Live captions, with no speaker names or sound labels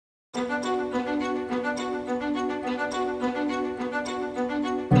Hi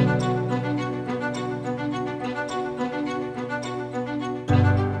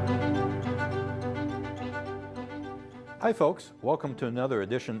folks, welcome to another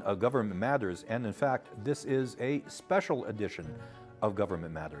edition of Government Matters, and in fact this is a special edition of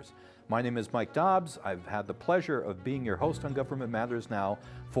Government Matters. My name is Mike Dobbs. I've had the pleasure of being your host on Government Matters now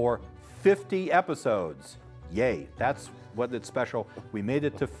for 50 episodes. Yay, that's what it's special. We made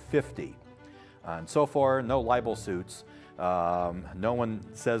it to 50. And so far, no libel suits. No one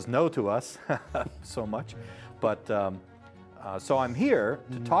says no to us so much. But so I'm here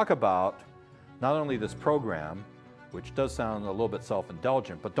to talk about not only this program, which does sound a little bit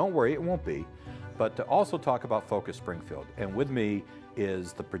self-indulgent, but don't worry, it won't be, but to also talk about Focus Springfield. And with me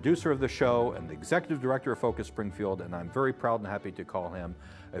is the producer of the show and the executive director of Focus Springfield, and I'm very proud and happy to call him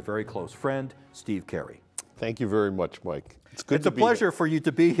a very close friend, Steve Cary. Thank you very much, Mike. It's a pleasure for you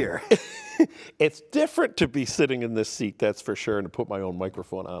to be here. It's different to be sitting in this seat, that's for sure, and to put my own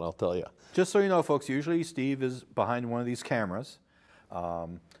microphone on, I'll tell you. Just so you know, folks, usually Steve is behind one of these cameras,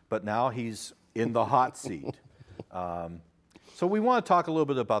 but now he's in the hot seat. So we want to talk a little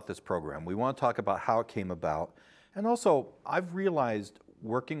bit about this program. We want to talk about how it came about. And also, I've realized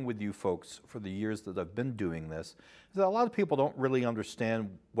working with you folks for the years that I've been doing this, is that a lot of people don't really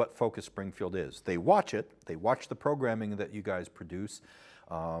understand what Focus Springfield is. They watch it, they watch the programming that you guys produce,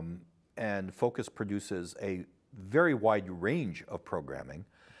 and Focus produces a very wide range of programming.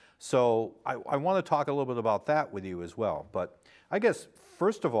 So I want to talk a little bit about that with you as well. But I guess,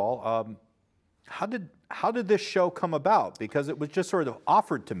 first of all, how did this show come about? Because it was just sort of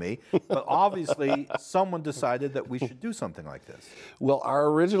offered to me, but obviously someone decided that we should do something like this. Well, our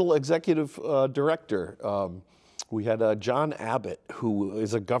original executive director, we had John Abbott, who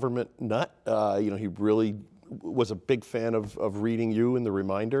is a government nut. He really was a big fan of reading you and the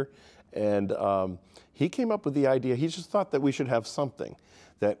Reminder, and he came up with the idea. He just thought that we should have something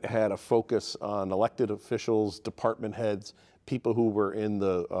that had a focus on elected officials, department heads, people who were in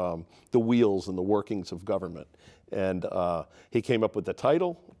the wheels and the workings of government. And he came up with the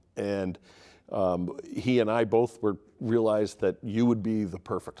title, and he and I both realized that you would be the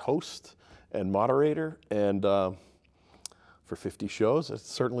perfect host and moderator, and for 50 shows, it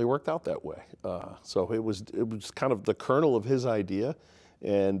certainly worked out that way. So it was kind of the kernel of his idea,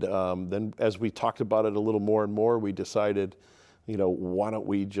 and then as we talked about it a little more and more, we decided, why don't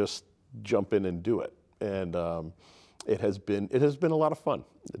we just jump in and do it? And it has been a lot of fun.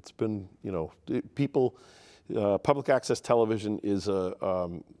 It's been, public access television is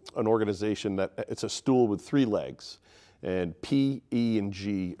an organization that it's a stool with 3 legs, and P, E, and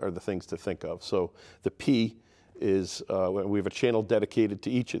G are the things to think of. So the P is, we have a channel dedicated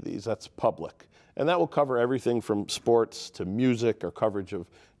to each of these. That's public. And that will cover everything from sports to music, or coverage of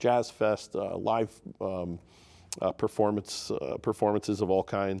Jazz Fest, live performances of all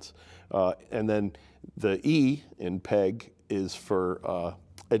kinds. And then the E in PEG is for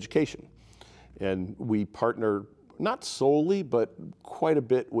education. And we partner not solely, but quite a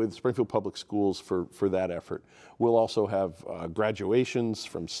bit with Springfield Public Schools for that effort. We'll also have graduations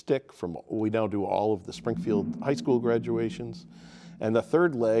from STIC. We now do all of the Springfield High School graduations. And the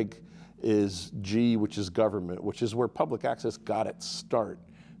third leg is G, which is government, which is where public access got its start.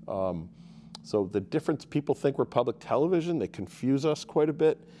 So the difference, people think we're public television, they confuse us quite a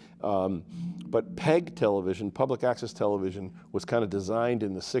bit. But PEG television, public access television, was kind of designed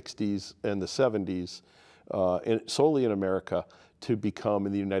in the 60s and the 70s, solely in America, to become,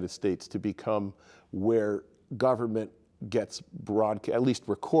 in the United States, to become where government gets at least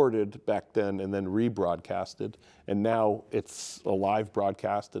recorded back then and then rebroadcasted. And now it's a live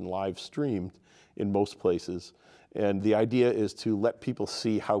broadcast and live streamed in most places. And the idea is to let people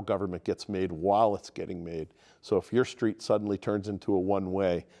see how government gets made while it's getting made. So if your street suddenly turns into a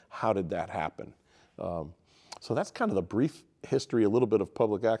one-way, how did that happen? So that's kind of the brief history, a little bit of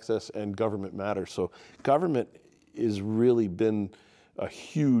public access and Government Matters. So government has really been a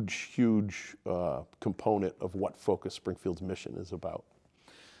huge, huge component of what Focus Springfield's mission is about.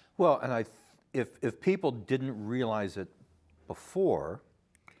 Well, and if people didn't realize it before,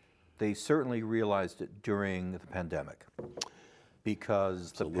 they certainly realized it during the pandemic,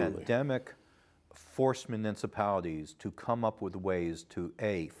 because Absolutely. The pandemic forced municipalities to come up with ways to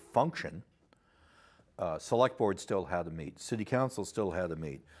function. Select board still had to meet, city council still had to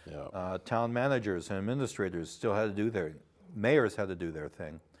meet, town managers and administrators still had to do mayors had to do their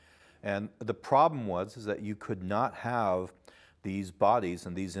thing. And the problem is that you could not have these bodies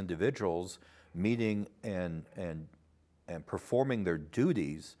and these individuals meeting and performing their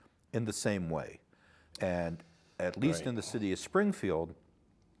duties in the same way. And at least in the city of Springfield,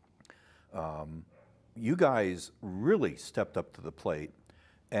 You guys really stepped up to the plate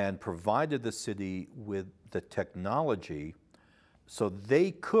and provided the city with the technology so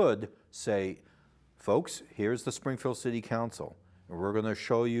they could say, folks, here's the Springfield City Council. And we're going to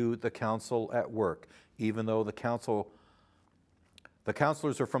show you the council at work, even though the councilors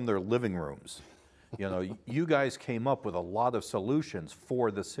are from their living rooms. You know, you guys came up with a lot of solutions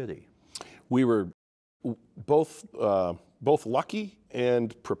for the city. We were both lucky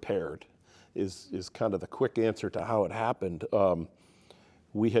and prepared is kind of the quick answer to how it happened.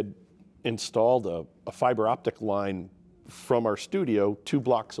 We had installed a fiber optic line from our studio 2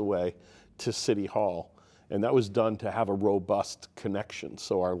 blocks away to City Hall, and that was done to have a robust connection,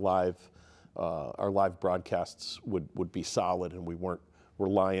 so our live broadcasts would be solid, and we weren't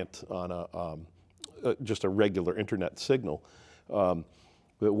reliant on just a regular internet signal.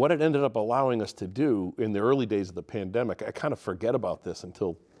 But what it ended up allowing us to do in the early days of the pandemic, I kind of forget about this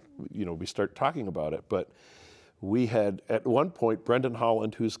until we start talking about it, but we had at one point Brendan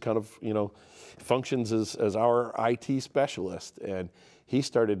Holland, who's kind of functions as our IT specialist, and he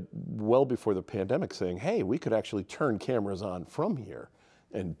started well before the pandemic saying, hey, we could actually turn cameras on from here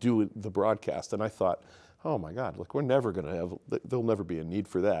and do the broadcast. And I thought, oh my God, look, we're never going to have, there'll never be a need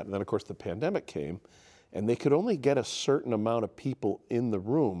for that. And then of course the pandemic came, and they could only get a certain amount of people in the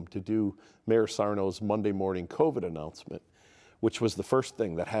room to do Mayor Sarno's Monday morning COVID announcement, which was the first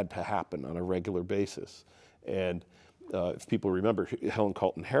thing that had to happen on a regular basis. And if people remember, Helen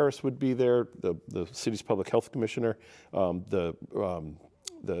Colton Harris would be there, the city's public health commissioner, the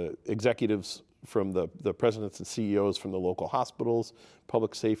executives from the presidents and CEOs from the local hospitals,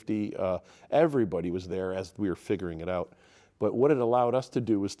 public safety, everybody was there as we were figuring it out. But what it allowed us to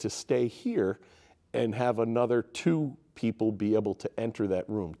do was to stay here and have another 2 people be able to enter that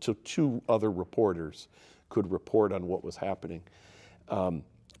room. So 2 other reporters could report on what was happening.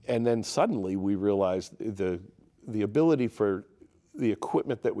 And then suddenly we realized the ability for the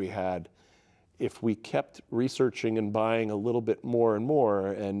equipment that we had, if we kept researching and buying a little bit more and more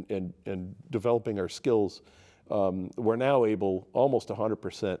and developing our skills, we're now able almost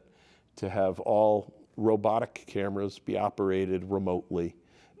 100% to have all robotic cameras be operated remotely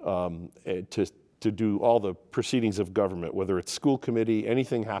to do all the proceedings of government, whether it's school committee,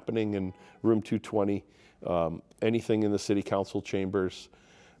 anything happening in room 220, anything in the city council chambers.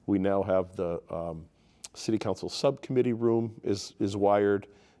 We now have the city council subcommittee room is wired,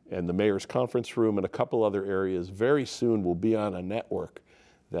 and the mayor's conference room and a couple other areas very soon will be on a network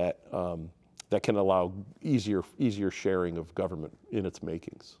that that can allow easier sharing of government in its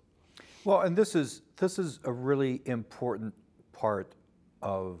makings. Well, and this is a really important part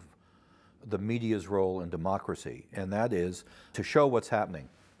of the media's role in democracy, and that is to show what's happening.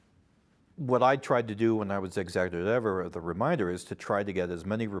 What I tried to do when I was executive editor of the Reminder is to try to get as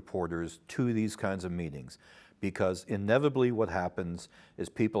many reporters to these kinds of meetings, because inevitably what happens is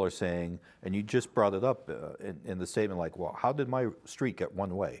people are saying, and you just brought it up in the statement, like, well, how did my street get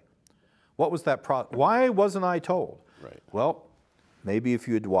one way? What was that why wasn't I told? Right. Well, maybe if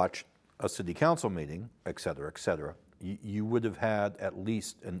you had watched a city council meeting, et cetera, you would have had at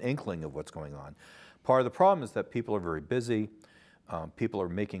least an inkling of what's going on. Part of the problem is that people are very busy. People are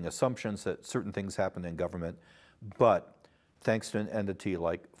making assumptions that certain things happen in government, but thanks to an entity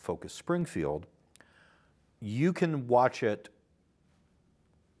like Focus Springfield, you can watch it,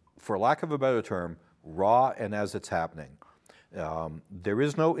 for lack of a better term, raw and as it's happening. There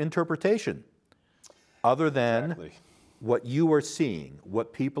is no interpretation other than what you are seeing,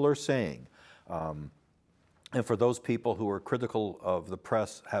 what people are saying. And for those people who are critical of the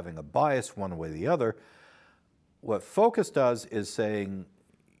press having a bias one way or the other, what Focus does is saying,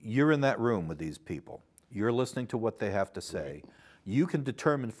 you're in that room with these people. You're listening to what they have to say. You can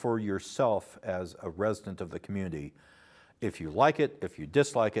determine for yourself as a resident of the community if you like it, if you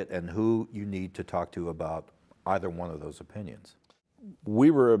dislike it, and who you need to talk to about either one of those opinions.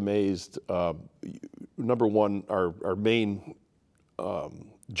 We were amazed. Number one, our main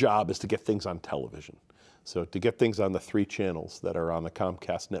job is to get things on television. So to get things on the 3 channels that are on the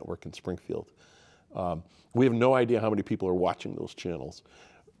Comcast network in Springfield. We have no idea how many people are watching those channels.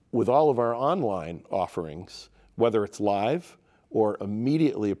 With all of our online offerings, whether it's live or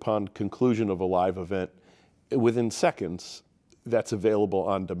immediately upon conclusion of a live event, within seconds, that's available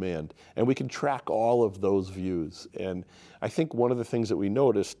on demand. And we can track all of those views. And I think one of the things that we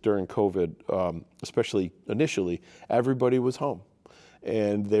noticed during COVID, especially initially, everybody was home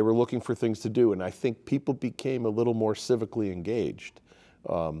and they were looking for things to do. And I think people became a little more civically engaged.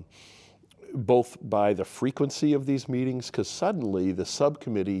 Both by the frequency of these meetings, because suddenly the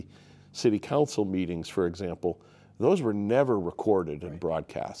subcommittee city council meetings, for example, those were never recorded and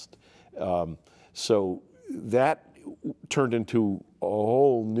broadcast. So that turned into a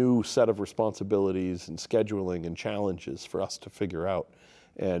whole new set of responsibilities and scheduling and challenges for us to figure out.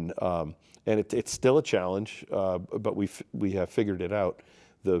 And it's still a challenge, but we have figured it out.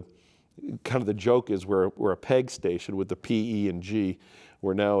 The joke is we're a PEG station with the P, E, and G.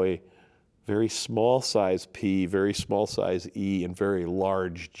 We're now a very small size P, very small size E, and very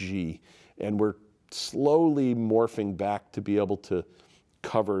large G. And we're slowly morphing back to be able to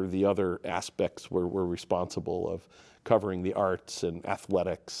cover the other aspects where we're responsible of covering the arts and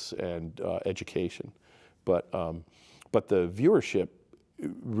athletics and education. But the viewership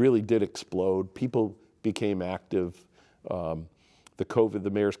really did explode. People became active. The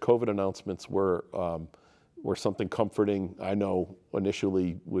mayor's COVID announcements were something comforting. I know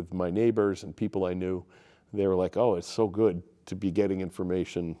initially with my neighbors and people I knew, they were like, "Oh, it's so good to be getting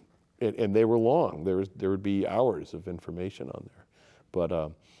information," and they were long. There would be hours of information on there,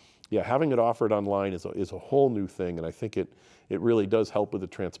 but yeah, having it offered online is a whole new thing, and I think it really does help with the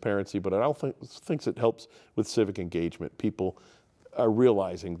transparency. But I also think it helps with civic engagement. People are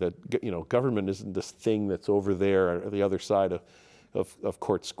realizing that government isn't this thing that's over there or the other side of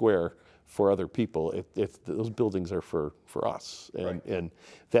Court Square for other people. Those buildings are for us. And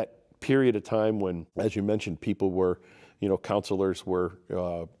that period of time when, as you mentioned, people were, councilors were,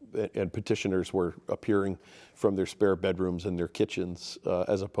 and petitioners were appearing from their spare bedrooms and their kitchens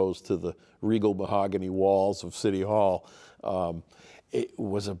as opposed to the regal mahogany walls of City Hall. It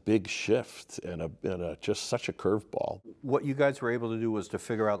was a big shift and just such a curveball. What you guys were able to do was to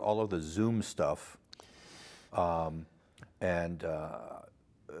figure out all of the Zoom stuff, and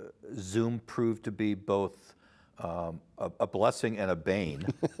Zoom proved to be both a blessing and a bane.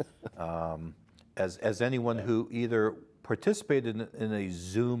 As anyone who either participated in a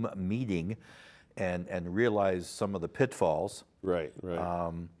Zoom meeting and realized some of the pitfalls. Right.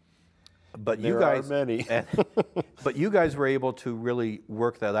 But there are many. But you guys were able to really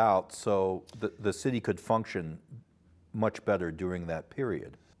work that out so the city could function much better during that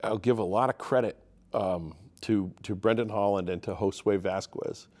period. I'll give a lot of credit to Brendan Holland and to Josue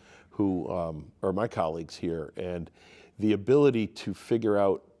Vasquez, who are my colleagues here, and the ability to figure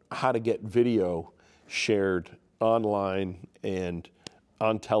out how to get video shared online and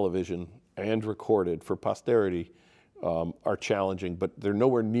on television and recorded for posterity are challenging, but they're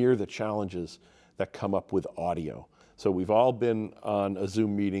nowhere near the challenges that come up with audio. So we've all been on a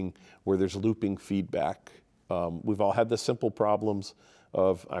Zoom meeting where there's looping feedback. We've all had the simple problems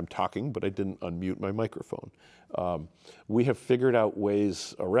of I'm talking, but I didn't unmute my microphone. We have figured out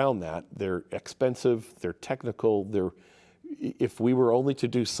ways around that. They're expensive, they're technical, if we were only to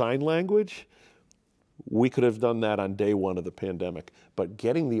do sign language, we could have done that on day one of the pandemic. But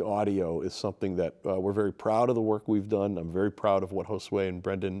getting the audio is something that we're very proud of the work we've done. I'm very proud of what Josue and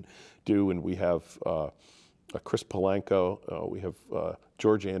Brendan do, and we have Chris Polanco, we have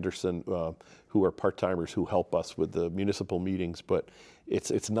George Anderson, who are part-timers who help us with the municipal meetings. But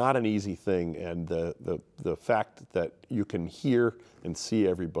it's not an easy thing, and the fact that you can hear and see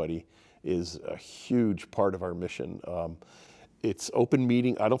everybody is a huge part of our mission. It's open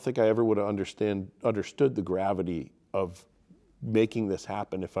meeting. I don't think I ever would have understood the gravity of making this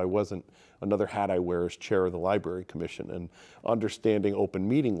happen if I wasn't another hat I wear as chair of the Library Commission. And understanding open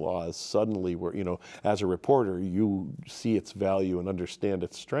meeting laws, suddenly where, as a reporter, you see its value and understand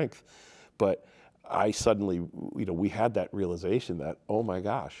its strength. But I suddenly, we had that realization that, oh my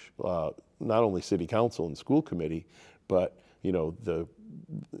gosh, not only City Council and School Committee, but the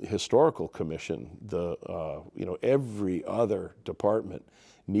Historical Commission, every other department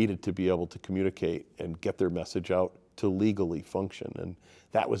needed to be able to communicate and get their message out to legally function. And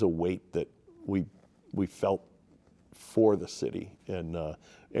that was a weight that we felt for the city. And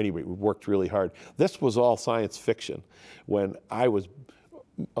anyway, we worked really hard. This was all science fiction when I was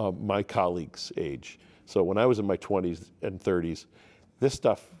my colleagues' age. So when I was in my 20s and 30s, this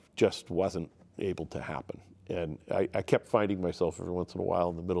stuff just wasn't able to happen. And I kept finding myself every once in a while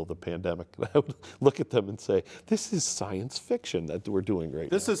in the middle of the pandemic, and I would look at them and say, this is science fiction that we're doing right now.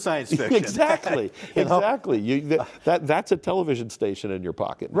 This is science fiction. Exactly, exactly. That's a television station in your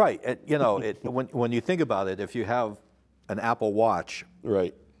pocket. Right, when you think about it, if you have an Apple Watch,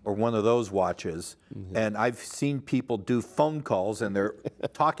 right, or one of those watches, and I've seen people do phone calls and they're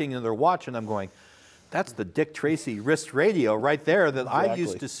talking in their watch, and I'm going, that's the Dick Tracy wrist radio right there that I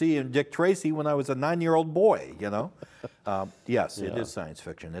used to see in Dick Tracy when I was a 9-year-old boy, Yes, it is science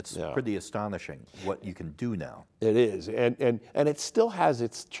fiction. It's pretty astonishing what you can do now. It is, and it still has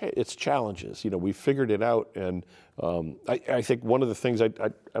its challenges. We figured it out, and I think one of the things I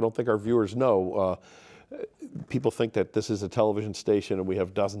don't think our viewers know, people think that this is a television station and we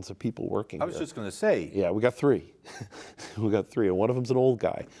have dozens of people working I was just going to say. Yeah, we got 3. We got 3, and one of them's an old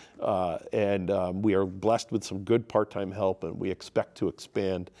guy. We are blessed with some good part-time help, and we expect to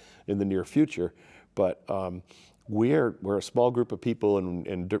expand in the near future. But we're a small group of people,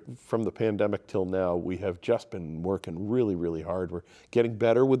 and from the pandemic till now, we have just been working really, really hard. We're getting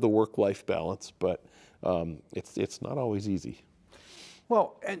better with the work-life balance, but it's not always easy.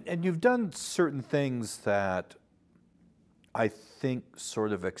 Well, and you've done certain things that I think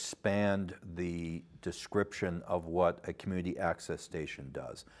sort of expand the description of what a community access station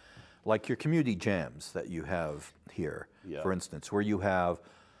does. Like your community jams that you have here, for instance, where you have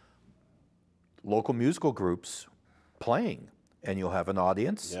local musical groups playing, and you'll have an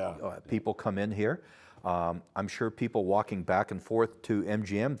audience. People come in here. I'm sure people walking back and forth to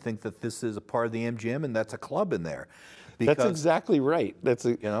MGM think that this is a part of the MGM and that's a club in there. Because, that's exactly right.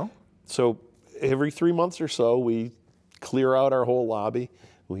 So every 3 months or so, we clear out our whole lobby.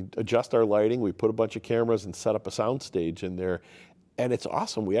 We adjust our lighting. We put a bunch of cameras and set up a sound stage in there. And it's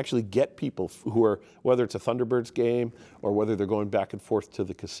awesome. We actually get people who are, whether it's a Thunderbirds game or whether they're going back and forth to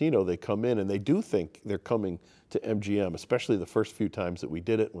the casino, they come in and they do think they're coming to MGM, especially the first few times that we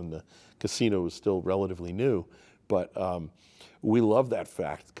did it when the casino was still relatively new. But we love that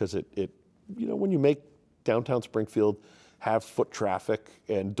fact because when you make downtown Springfield have foot traffic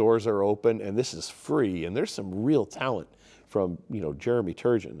and doors are open and this is free, and there's some real talent from Jeremy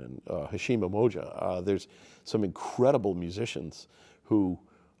Turgeon and Hashima Moja. There's some incredible musicians who,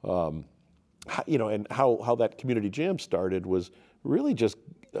 and how that community jam started was really just,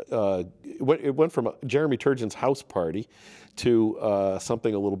 it went from Jeremy Turgeon's house party to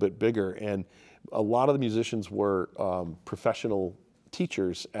something a little bit bigger. And a lot of the musicians were professional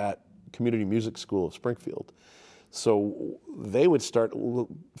teachers at Community Music School of Springfield. So they would start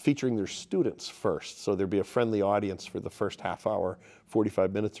featuring their students first. So there'd be a friendly audience for the first half hour,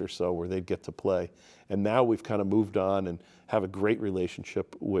 45 minutes or so, where they'd get to play. And now we've kind of moved on and have a great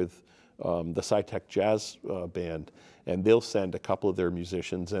relationship with the SciTech Jazz Band. And they'll send a couple of their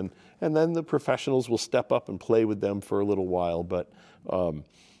musicians, and then the professionals will step up and play with them for a little while. But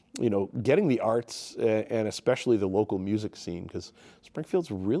getting the arts and especially the local music scene, because Springfield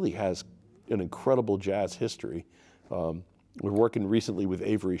really has an incredible jazz history. We're working recently with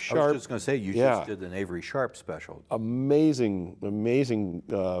Avery Sharp. I was just going to say, you just did an Avery Sharp special. Amazing,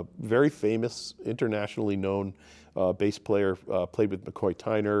 very famous, internationally known bass player, played with McCoy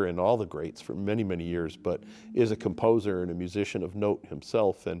Tyner and all the greats for many, many years, but is a composer and a musician of note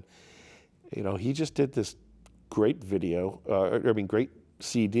himself. And, he just did this great video, great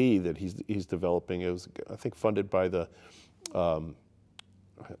CD that he's developing. It was, I think, funded by the,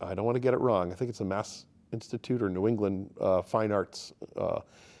 I don't want to get it wrong, I think it's the Mass Institute or New England Fine Arts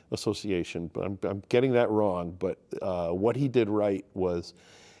Association, but I'm getting that wrong. But what he did right was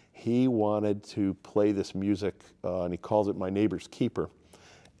he wanted to play this music, and he calls it My Neighbor's Keeper.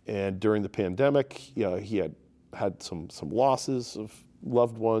 And during the pandemic, he had some losses of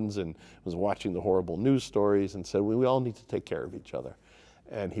loved ones and was watching the horrible news stories and said, we all need to take care of each other.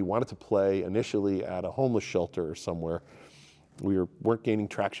 And he wanted to play initially at a homeless shelter or somewhere. We weren't gaining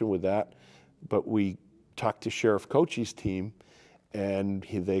traction with that, but we talked to Sheriff Cochie's team, and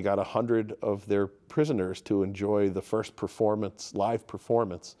they got 100 of their prisoners to enjoy the first live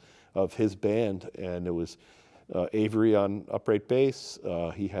performance of his band. And it was Avery on upright bass.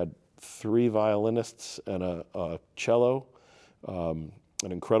 He had 3 violinists and a cello, an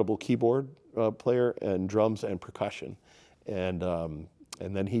incredible keyboard player, and drums and percussion. And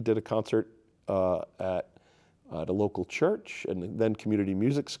then he did a concert at a local church, and then Community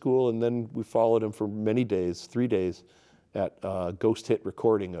Music School, and then we followed him for many days, 3 days, at Ghost Hit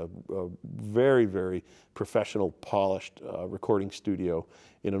Recording, a very, very professional, polished recording studio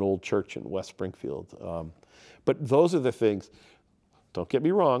in an old church in West Springfield. But those are the things. Don't get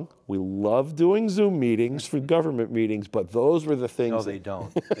me wrong, we love doing Zoom meetings for government meetings, but those were the things. No, they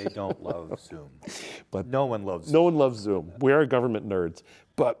don't. They don't love Zoom. But no one loves Zoom. No one loves Zoom. We are government nerds.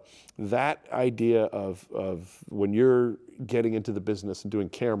 But that idea of when you're getting into the business and doing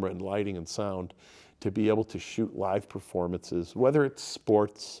camera and lighting and sound, to be able to shoot live performances, whether it's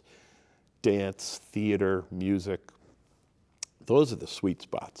sports, dance, theater, music, those are the sweet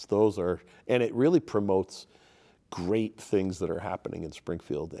spots. And it really promotes great things that are happening in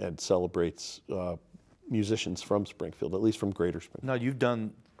Springfield and celebrates musicians from Springfield, at least from Greater Springfield. Now, you've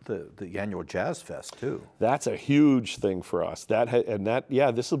done the annual Jazz Fest too. That's a huge thing for us.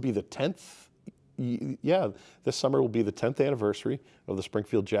 This will be the 10th. This summer will be the 10th anniversary of the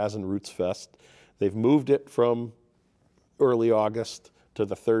Springfield Jazz and Roots Fest. They've moved it from early August to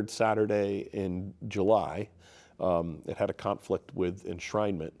the third Saturday in July. It had a conflict with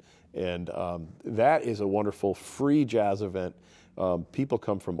enshrinement. And that is a wonderful free jazz event. People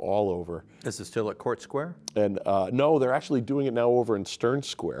come from all over. Is it still at Court Square? And no, they're actually doing it now over in Stern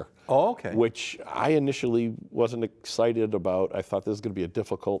Square. Oh, okay. Which I initially wasn't excited about. I thought this was going to be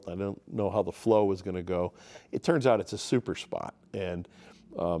I don't know how the flow was going to go. It turns out it's a super spot. And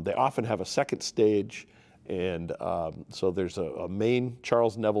they often have a second stage. And so there's a main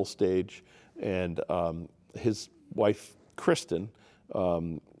Charles Neville stage. And his wife, Kristen,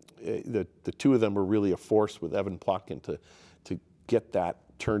 the two of them were really a force with Evan Plotkin to get that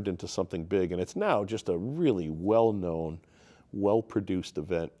turned into something big. And it's now just a really well-known, well-produced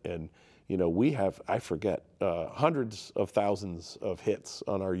event. And, you know, we have, I forget, hundreds of thousands of hits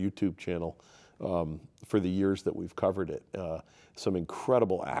on our YouTube channel for the years that we've covered it. Some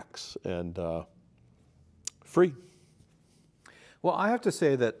incredible acts and free. Well, I have to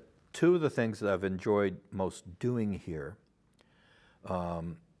say that two of the things that I've enjoyed most doing here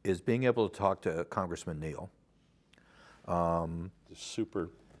is being able to talk to Congressman Neal. Super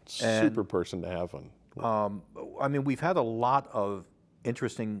person to have on. I mean, we've had a lot of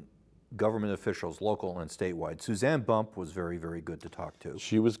interesting government officials, local and statewide. Suzanne Bump was very, very good to talk to.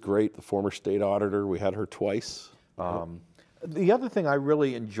 She was great, the former state auditor. We had her twice. The other thing I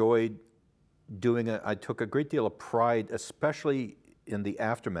really enjoyed doing, I took a great deal of pride, especially in the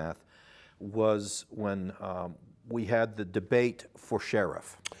aftermath, was when we had the debate for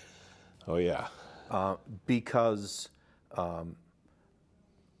sheriff. Oh, yeah. Because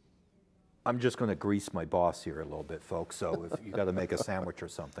I'm just going to grease my boss here a little bit, folks, so if you got to make a sandwich or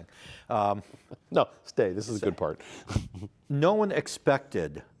something. No, stay. This is a good part. No one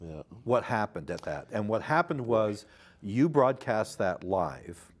expected what happened at that. And what happened was you broadcast that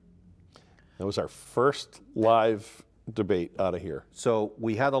live. That was our first live debate out of here. So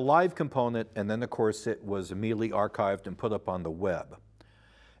we had a live component, and then, of course, it was immediately archived and put up on the web.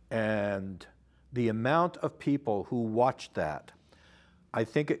 And the amount of people who watched that, I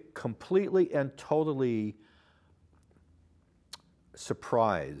think it completely and totally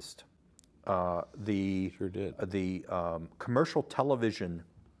surprised the commercial television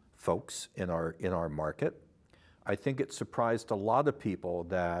folks in our market. I think it surprised a lot of people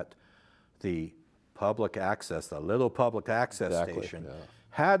that the public access, the little public access station,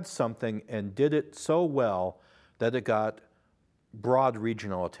 had something and did it so well that it got broad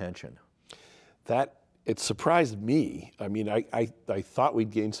regional attention. It surprised me. I mean, I thought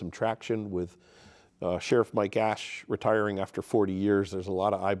we'd gain some traction with Sheriff Mike Ash retiring after 40 years. There's a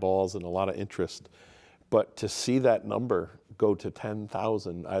lot of eyeballs and a lot of interest. But to see that number go to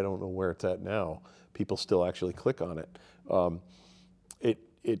 10,000, I don't know where it's at now. People still actually click on it.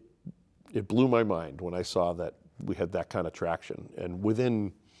 It blew my mind when I saw that we had that kind of traction. And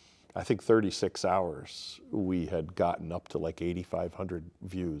within, I think, 36 hours, we had gotten up to like 8,500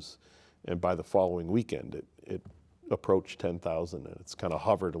 views. And by the following weekend, it approached 10,000, and it's kind of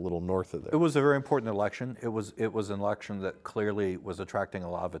hovered a little north of there. It was a very important election. It was an election that clearly was attracting a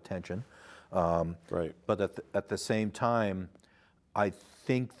lot of attention. Right. But at the same time, I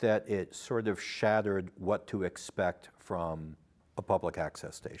think that it sort of shattered what to expect from a public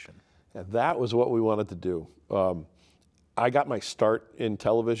access station. And that was what we wanted to do. I got my start in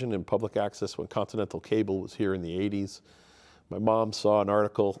television and public access when Continental Cable was here in the 80s. My mom saw an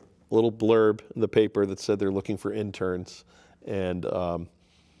article, a little blurb in the paper that said they're looking for interns. And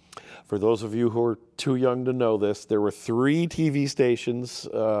for those of you who are too young to know this, there were 3 TV stations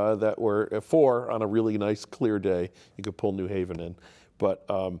that were 4 on a really nice clear day. You could pull New Haven in. But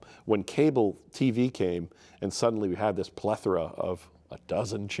when cable TV came, and suddenly we had this plethora of a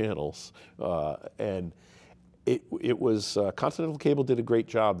dozen channels, and it was Continental Cable did a great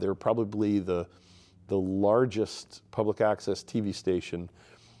job. They were probably the largest public access TV station.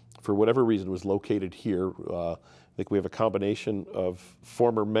 For whatever reason, was located here. I think we have a combination of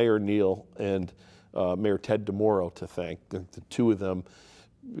former Mayor Neal and Mayor Ted DeMoro to thank. The two of them,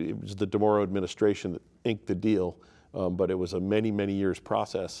 it was the DeMoro administration that inked the deal, but it was a many, many years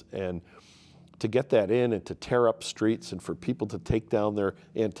process. And to get that in and to tear up streets and for people to take down their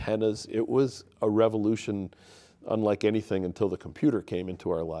antennas, it was a revolution unlike anything until the computer came into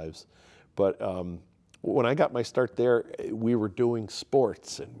our lives. But when I got my start there, we were doing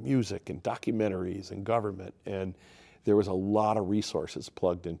sports and music and documentaries and government, and there was a lot of resources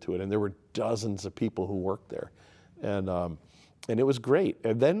plugged into it, and there were dozens of people who worked there, and it was great.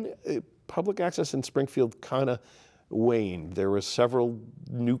 And then public access in Springfield kind of waned. There was several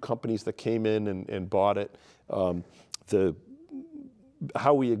new companies that came in and bought it.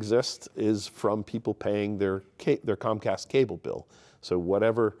 How we exist is from people paying their Comcast cable bill. So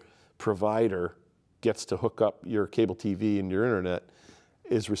whatever provider gets to hook up your cable TV and your internet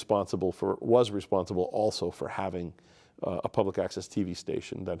was responsible also for having a public access TV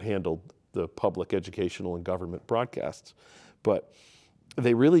station that handled the public educational and government broadcasts. But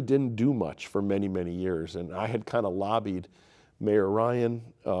they really didn't do much for many, many years. And I had kind of lobbied Mayor Ryan.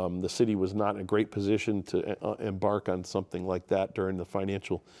 The city was not in a great position to embark on something like that during the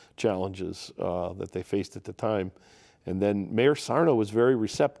financial challenges that they faced at the time. And then Mayor Sarno was very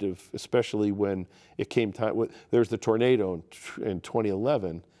receptive, especially when it came time. There was the tornado in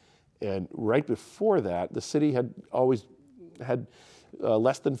 2011, and right before that, the city had always had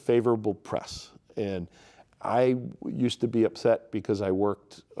less than favorable press. And I used to be upset because I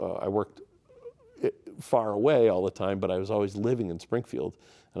worked far away all the time, but I was always living in Springfield.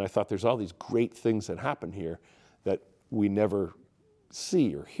 And I thought there's all these great things that happen here that we never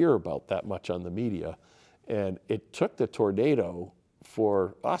see or hear about that much on the media. And it took the tornado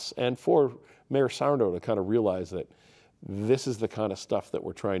for us and for Mayor Sarno to kind of realize that this is the kind of stuff that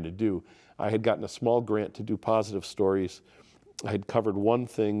we're trying to do. I had gotten a small grant to do positive stories. I had covered one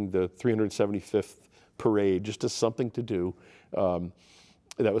thing, the 375th parade, just as something to do.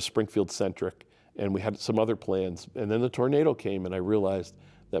 That was Springfield-centric. And we had some other plans. And then the tornado came, and I realized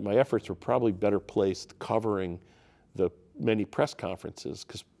that my efforts were probably better placed covering the many press conferences,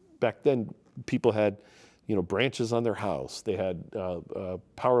 because back then people had, branches on their house. They had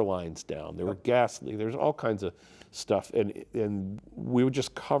power lines down. There were gas leaks. There's all kinds of stuff. And we would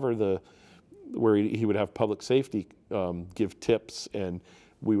just cover where he would have public safety give tips, and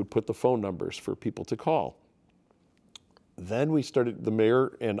we would put the phone numbers for people to call. Then the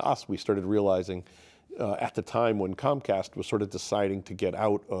mayor and us, we started realizing at the time when Comcast was sort of deciding to get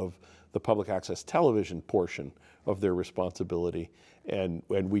out of the public access television portion of their responsibility, and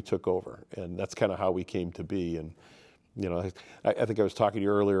we took over. And that's kind of how we came to be. And I think I was talking to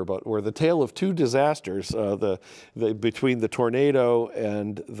you earlier about we're the tale of two disasters. Between the tornado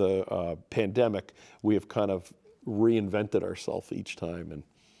and the pandemic, we have kind of reinvented ourselves each time. And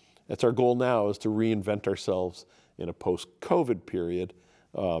that's our goal now, is to reinvent ourselves in a post-COVID period.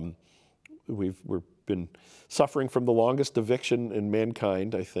 We've been suffering from the longest eviction in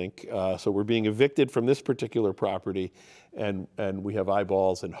mankind, I think. So we're being evicted from this particular property, and we have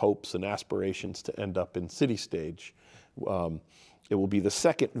eyeballs and hopes and aspirations to end up in City Stage. It will be the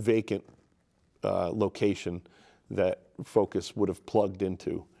second vacant location that Focus would have plugged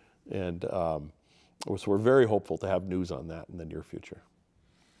into. And so we're very hopeful to have news on that in the near future.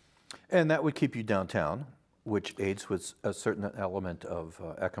 And that would keep you downtown, which aids with a certain element of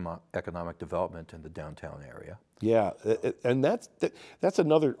economic development in the downtown area. Yeah, and that's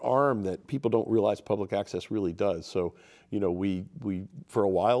another arm that people don't realize public access really does. So, we for a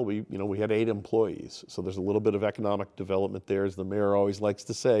while we had 8 employees. So there's a little bit of economic development there, as the mayor always likes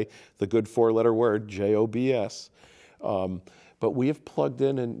to say, the good 4-letter word, JOBS. But we have plugged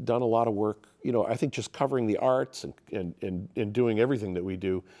in and done a lot of work. I think just covering the arts and doing everything that we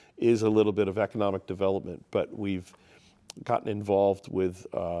do is a little bit of economic development. But we've gotten involved with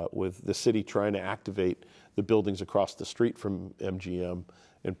the city trying to activate the buildings across the street from MGM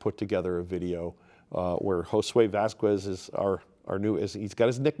and put together a video where Josue Vasquez is our new, he's got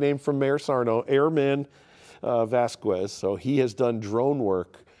his nickname from Mayor Sarno, Airman Vasquez. So he has done drone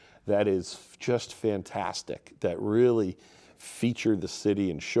work that is just fantastic, that really feature the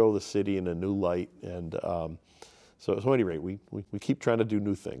city and show the city in a new light. And so at any rate, we keep trying to do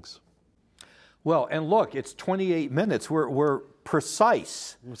new things. Well, and look, it's 28 minutes. We're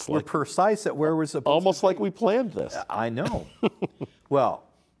precise. We're precise at where we're supposed to be. Almost like we planned this. I know. Well,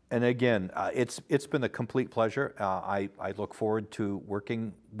 and again, it's been a complete pleasure. I look forward to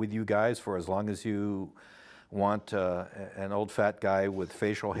working with you guys for as long as you want. An old fat guy with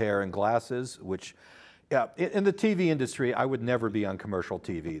facial hair and glasses, which, yeah, in the TV industry, I would never be on commercial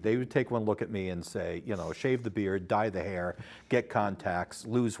TV. They would take one look at me and say, shave the beard, dye the hair, get contacts,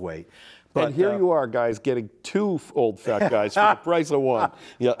 lose weight. But and here you are, guys, getting 2 old fat guys for the price of 1.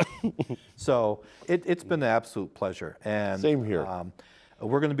 Yeah. So it's been an absolute pleasure. And same here.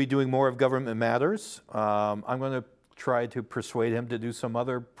 We're going to be doing more of Government Matters. I'm going to try to persuade him to do some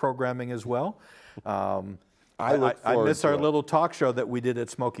other programming as well. I miss our little talk show that we did at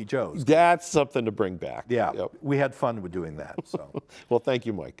Smokey Joe's. That's something to bring back. Yeah, yep. We had fun with doing that. So, well, thank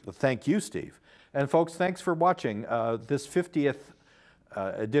you, Mike. Thank you, Steve. And folks, thanks for watching this 50th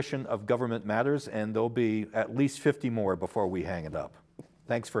edition of Government Matters, and there'll be at least 50 more before we hang it up.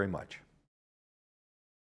 Thanks very much.